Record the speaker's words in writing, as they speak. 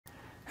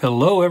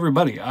Hello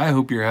everybody, I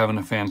hope you're having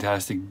a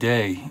fantastic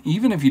day.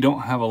 Even if you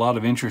don't have a lot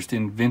of interest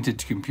in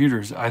vintage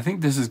computers, I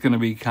think this is going to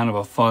be kind of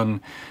a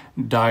fun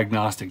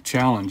diagnostic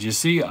challenge. You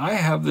see, I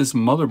have this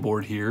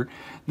motherboard here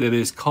that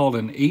is called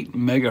an 8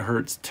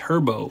 megahertz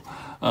turbo,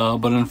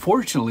 but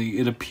unfortunately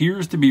it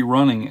appears to be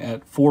running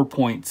at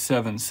 4.77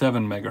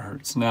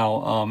 megahertz.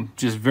 Now,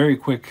 just very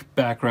quick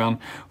background,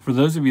 for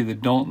those of you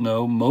that don't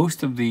know,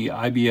 most of the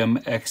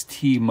IBM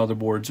XT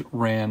motherboards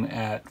ran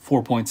at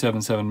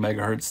 4.77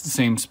 megahertz, the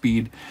same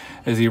speed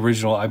as the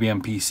original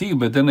IBM PC,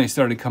 but then they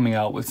started coming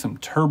out with some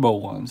turbo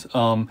ones.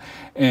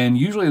 And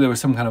usually there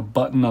was some kind of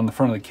button on the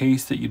front of the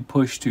case that you'd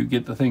push to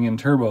get the thing in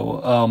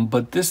turbo,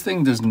 but this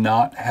thing does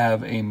not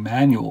have a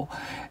manual.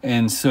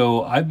 And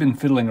so I've been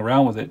fiddling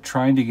around with it,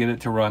 trying to get it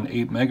to run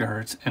 8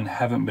 megahertz and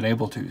haven't been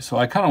able to. So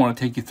I kind of want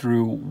to take you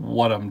through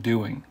what I'm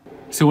doing.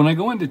 So when I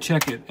go in to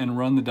check it and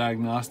run the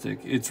diagnostic,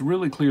 it's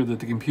really clear that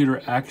the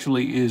computer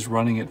actually is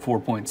running at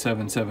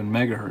 4.77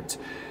 megahertz.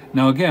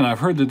 Now again, I've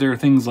heard that there are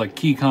things like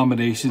key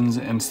combinations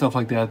and stuff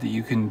like that that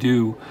you can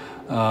do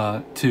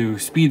to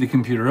speed the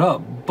computer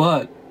up,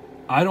 but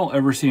I don't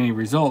ever see any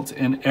results,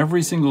 and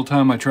every single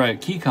time I try a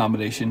key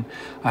combination,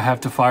 I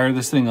have to fire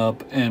this thing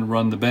up and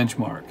run the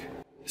benchmark.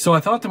 So I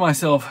thought to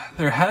myself,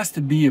 there has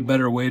to be a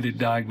better way to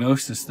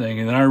diagnose this thing,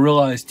 and then I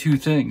realized two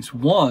things.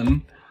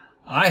 One,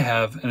 I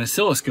have an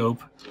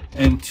oscilloscope,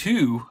 and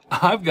two,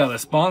 I've got a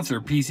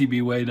sponsor,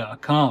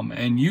 PCBWay.com,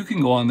 and you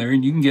can go on there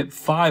and you can get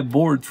 5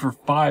 boards for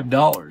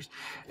 $5.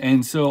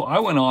 And so I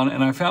went on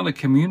and I found a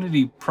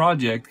community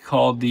project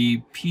called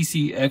the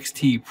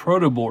PCXT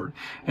Proto Board,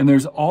 and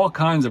there's all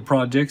kinds of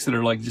projects that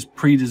are like just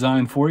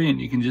pre-designed for you,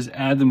 and you can just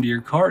add them to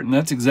your cart, and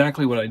that's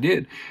exactly what I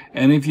did.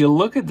 And if you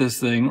look at this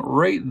thing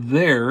right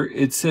there,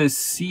 it says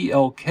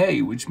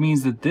CLK, which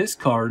means that this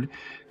card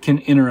can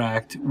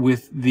interact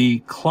with the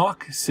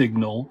clock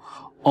signal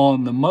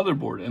on the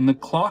motherboard, and the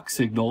clock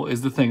signal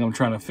is the thing I'm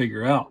trying to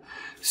figure out.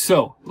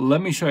 So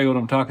let me show you what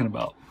I'm talking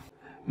about.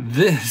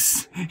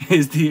 This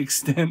is the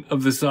extent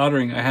of the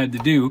soldering I had to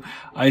do.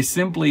 I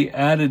simply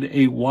added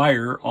a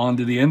wire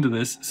onto the end of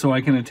this so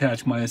I can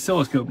attach my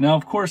oscilloscope. Now,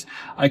 of course,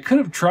 I could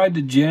have tried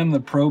to jam the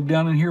probe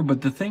down in here,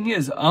 but the thing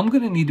is, I'm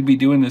going to need to be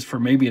doing this for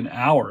maybe an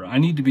hour. I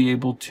need to be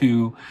able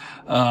to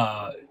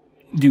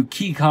do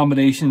key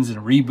combinations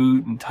and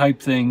reboot and type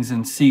things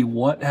and see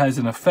what has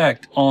an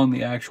effect on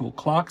the actual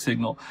clock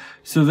signal.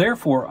 So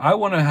therefore, I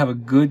want to have a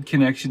good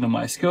connection to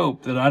my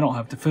scope that I don't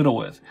have to fiddle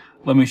with.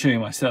 Let me show you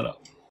my setup.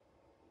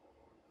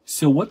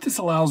 So what this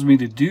allows me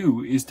to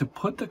do is to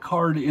put the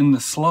card in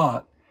the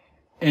slot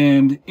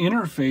and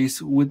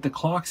interface with the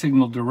clock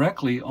signal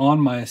directly on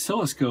my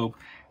oscilloscope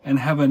and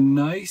have a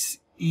nice,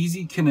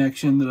 easy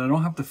connection that I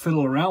don't have to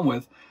fiddle around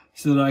with,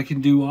 so that I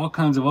can do all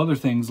kinds of other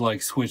things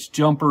like switch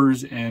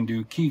jumpers and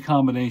do key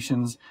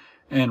combinations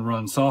and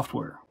run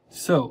software.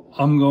 So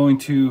I'm going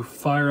to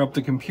fire up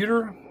the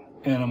computer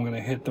and I'm going to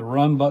hit the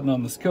run button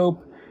on the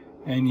scope,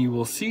 and you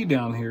will see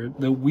down here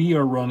that we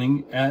are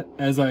running at,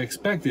 as I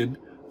expected,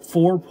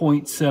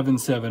 4.77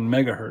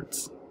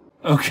 megahertz.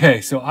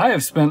 Okay, so I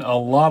have spent a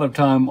lot of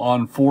time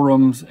on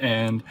forums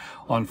and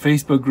on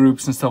Facebook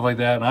groups and stuff like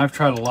that, and I've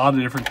tried a lot of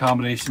different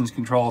combinations: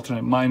 control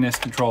alternate minus,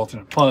 control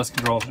alternate plus,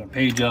 control alternate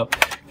page up,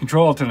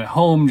 control alternate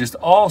home, just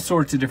all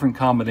sorts of different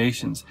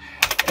combinations.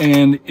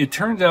 And it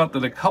turns out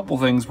that a couple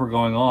things were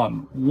going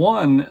on.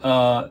 One,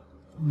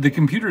 the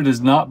computer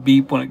does not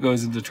beep when it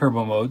goes into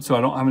turbo mode, so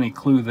I don't have any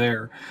clue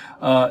there.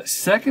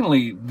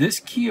 Secondly, this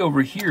key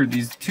over here,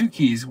 these two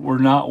keys, were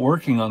not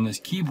working on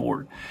this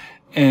keyboard.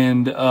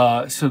 And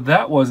so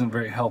that wasn't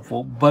very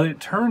helpful. But it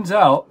turns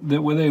out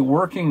that with a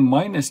working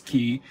minus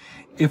key,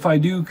 if I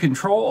do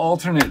control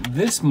alternate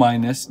this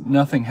minus,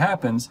 nothing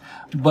happens.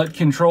 But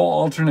control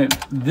alternate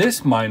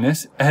this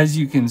minus, as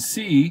you can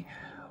see,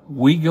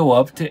 we go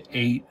up to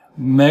 8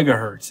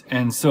 megahertz.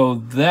 And so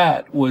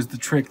that was the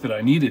trick that I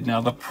needed. Now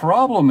the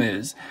problem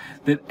is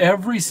that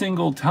every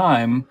single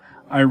time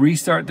I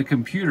restart the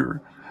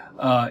computer,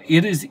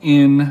 it is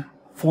in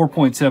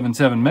 4.77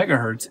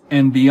 megahertz,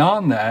 and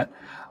beyond that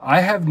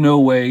I have no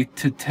way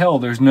to tell.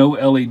 There's no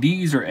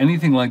LEDs or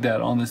anything like that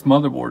on this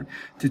motherboard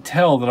to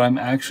tell that I'm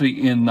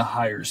actually in the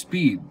higher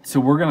speed. So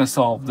we're going to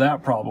solve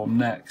that problem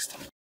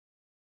next.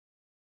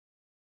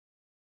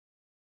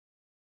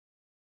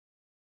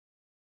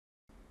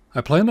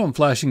 I planned on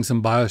flashing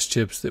some BIOS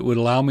chips that would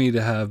allow me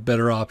to have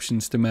better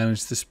options to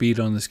manage the speed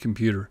on this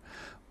computer,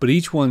 but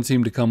each one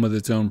seemed to come with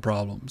its own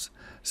problems.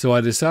 So I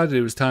decided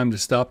it was time to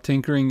stop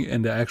tinkering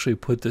and to actually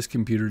put this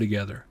computer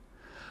together.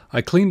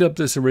 I cleaned up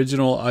this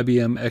original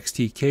IBM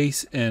XT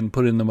case and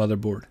put in the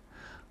motherboard.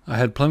 I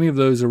had plenty of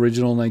those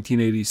original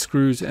 1980s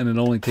screws, and it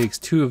only takes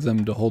 2 of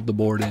them to hold the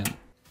board in.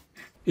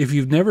 If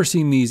you've never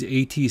seen these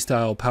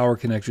AT-style power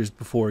connectors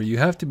before, you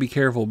have to be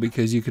careful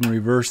because you can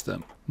reverse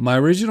them. My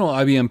original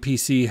IBM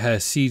PC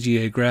has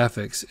CGA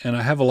graphics, and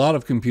I have a lot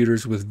of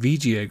computers with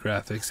VGA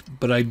graphics,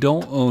 but I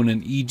don't own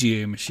an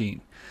EGA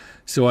machine.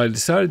 So I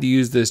decided to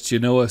use this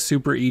Genoa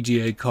Super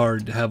EGA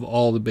card to have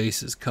all the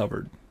bases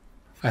covered.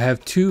 I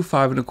have two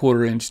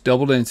 5¼ inch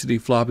double density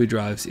floppy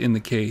drives in the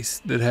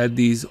case that had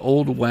these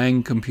old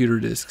Wang computer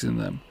disks in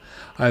them.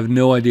 I have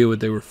no idea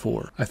what they were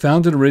for. I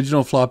found an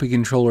original floppy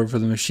controller for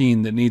the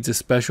machine that needs a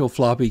special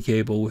floppy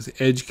cable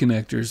with edge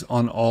connectors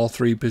on all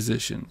 3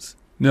 positions.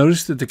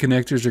 Notice that the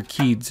connectors are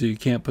keyed so you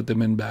can't put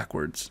them in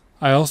backwards.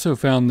 I also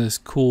found this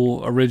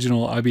cool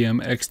original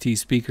IBM XT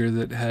speaker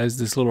that has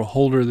this little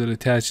holder that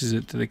attaches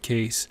it to the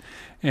case,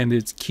 and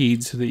it's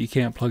keyed so that you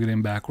can't plug it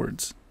in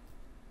backwards.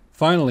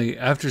 Finally,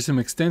 after some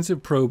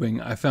extensive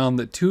probing, I found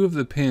that 2 of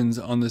the pins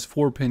on this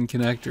 4-pin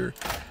connector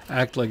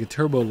act like a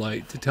turbo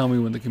light to tell me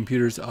when the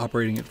computer is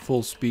operating at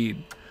full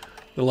speed.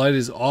 The light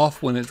is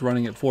off when it's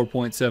running at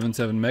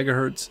 4.77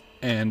 megahertz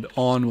and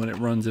on when it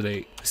runs at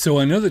 8. So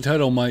I know the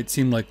title might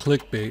seem like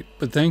clickbait,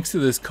 but thanks to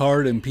this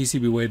card and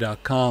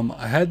PCBWay.com,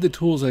 I had the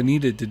tools I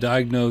needed to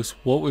diagnose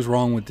what was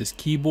wrong with this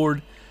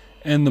keyboard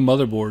and the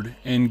motherboard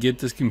and get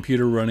this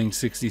computer running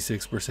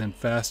 66%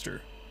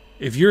 faster.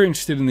 If you're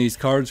interested in these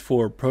cards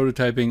for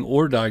prototyping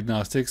or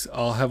diagnostics,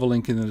 I'll have a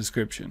link in the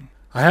description.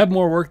 I have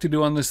more work to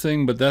do on this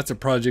thing, but that's a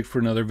project for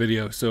another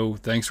video, so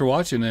thanks for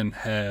watching and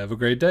have a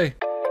great day.